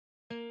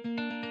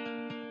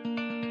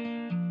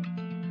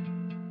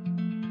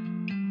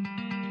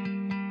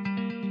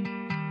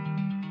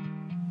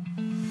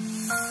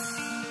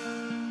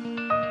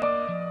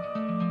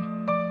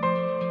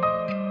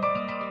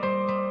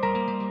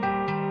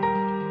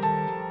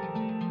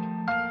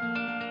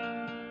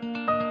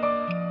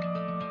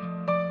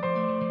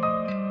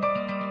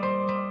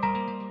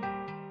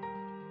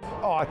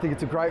I think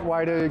it's a great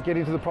way to get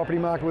into the property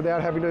market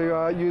without having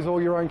to use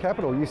all your own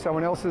capital. Use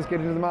someone else's, get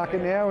into the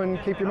market now and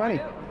keep your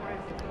money.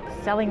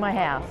 Selling my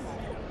house.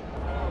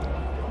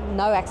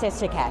 No access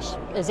to cash.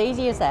 As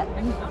easy as that.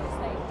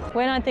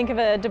 When I think of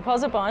a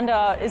deposit bond,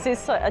 is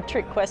this a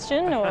trick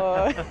question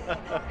or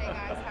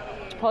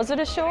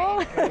deposit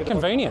assure?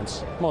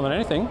 Convenience, more than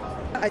anything.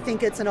 I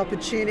think it's an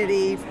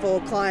opportunity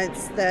for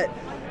clients that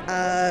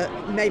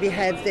maybe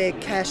have their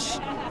cash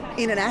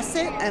in an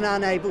asset and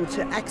unable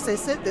to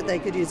access it, that they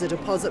could use a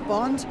deposit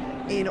bond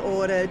in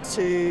order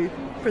to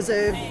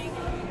preserve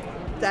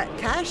that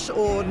cash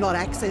or not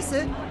access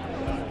it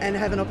and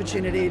have an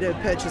opportunity to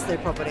purchase their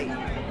property.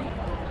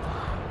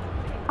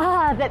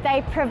 That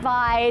they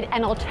provide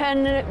an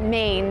alternate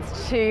means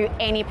to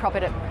any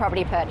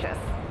property purchase.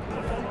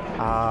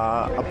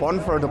 A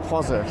bond for a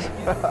deposit.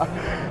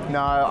 No,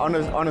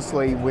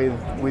 honestly,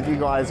 with you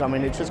guys, I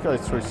mean, it just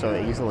goes through so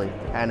easily,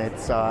 and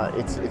it's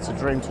a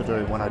dream to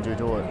do when I do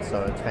it,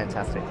 so it's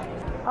fantastic.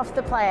 Off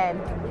the plan.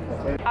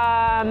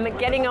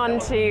 Getting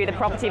onto the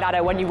property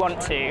ladder when you want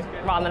to,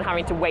 rather than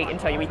having to wait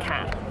until we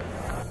can.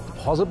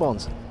 Deposit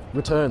bonds,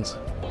 returns.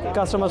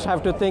 Customers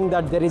have to think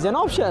that there is an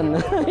option.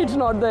 It's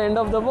not the end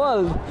of the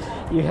world.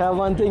 You have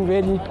one thing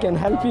where it can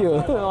help you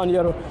on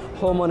your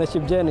home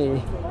ownership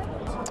journey.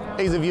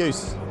 Ease of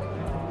use.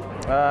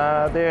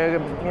 They're,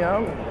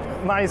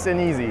 nice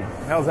and easy.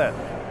 How's that?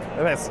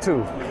 That's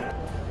two.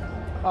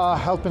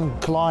 Helping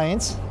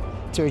clients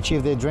to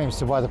achieve their dreams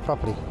to buy the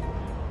property.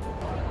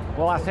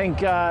 Well, I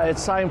think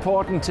it's so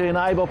important to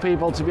enable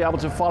people to be able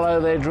to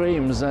follow their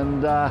dreams,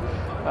 and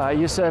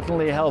you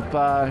certainly help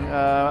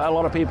a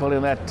lot of people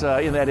in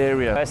that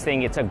area. First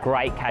thing, it's a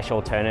great cash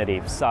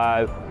alternative.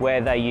 So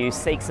whether you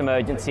seek some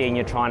urgency and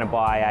you're trying to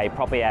buy a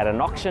property at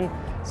an auction,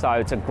 so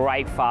it's a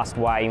great fast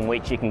way in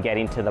which you can get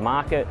into the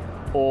market,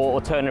 or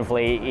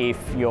alternatively, if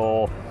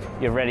you've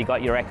already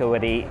got your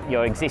equity,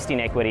 your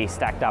existing equity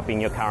stacked up in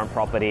your current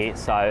property,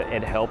 so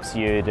it helps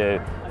you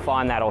to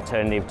find that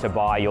alternative to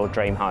buy your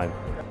dream home.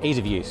 Ease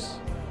of use.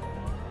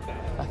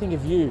 I think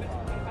of you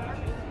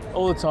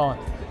all the time.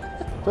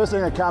 First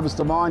thing that comes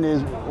to mind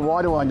is,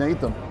 why do I need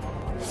them?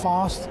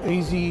 Fast,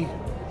 easy,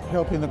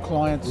 helping the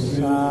clients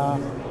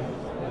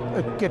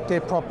get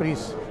their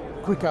properties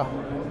quicker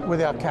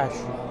without cash.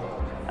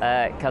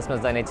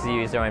 Customers don't need to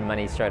use their own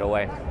money straight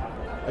away.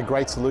 A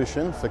great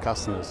solution for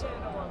customers.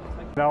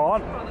 Now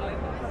on,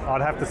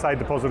 I'd have to say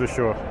deposit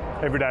assure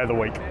every day of the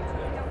week.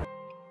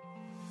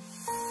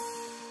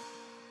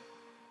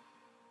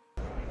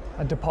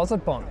 A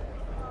deposit bond.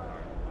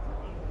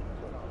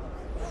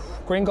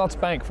 Gringotts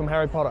Bank from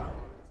Harry Potter.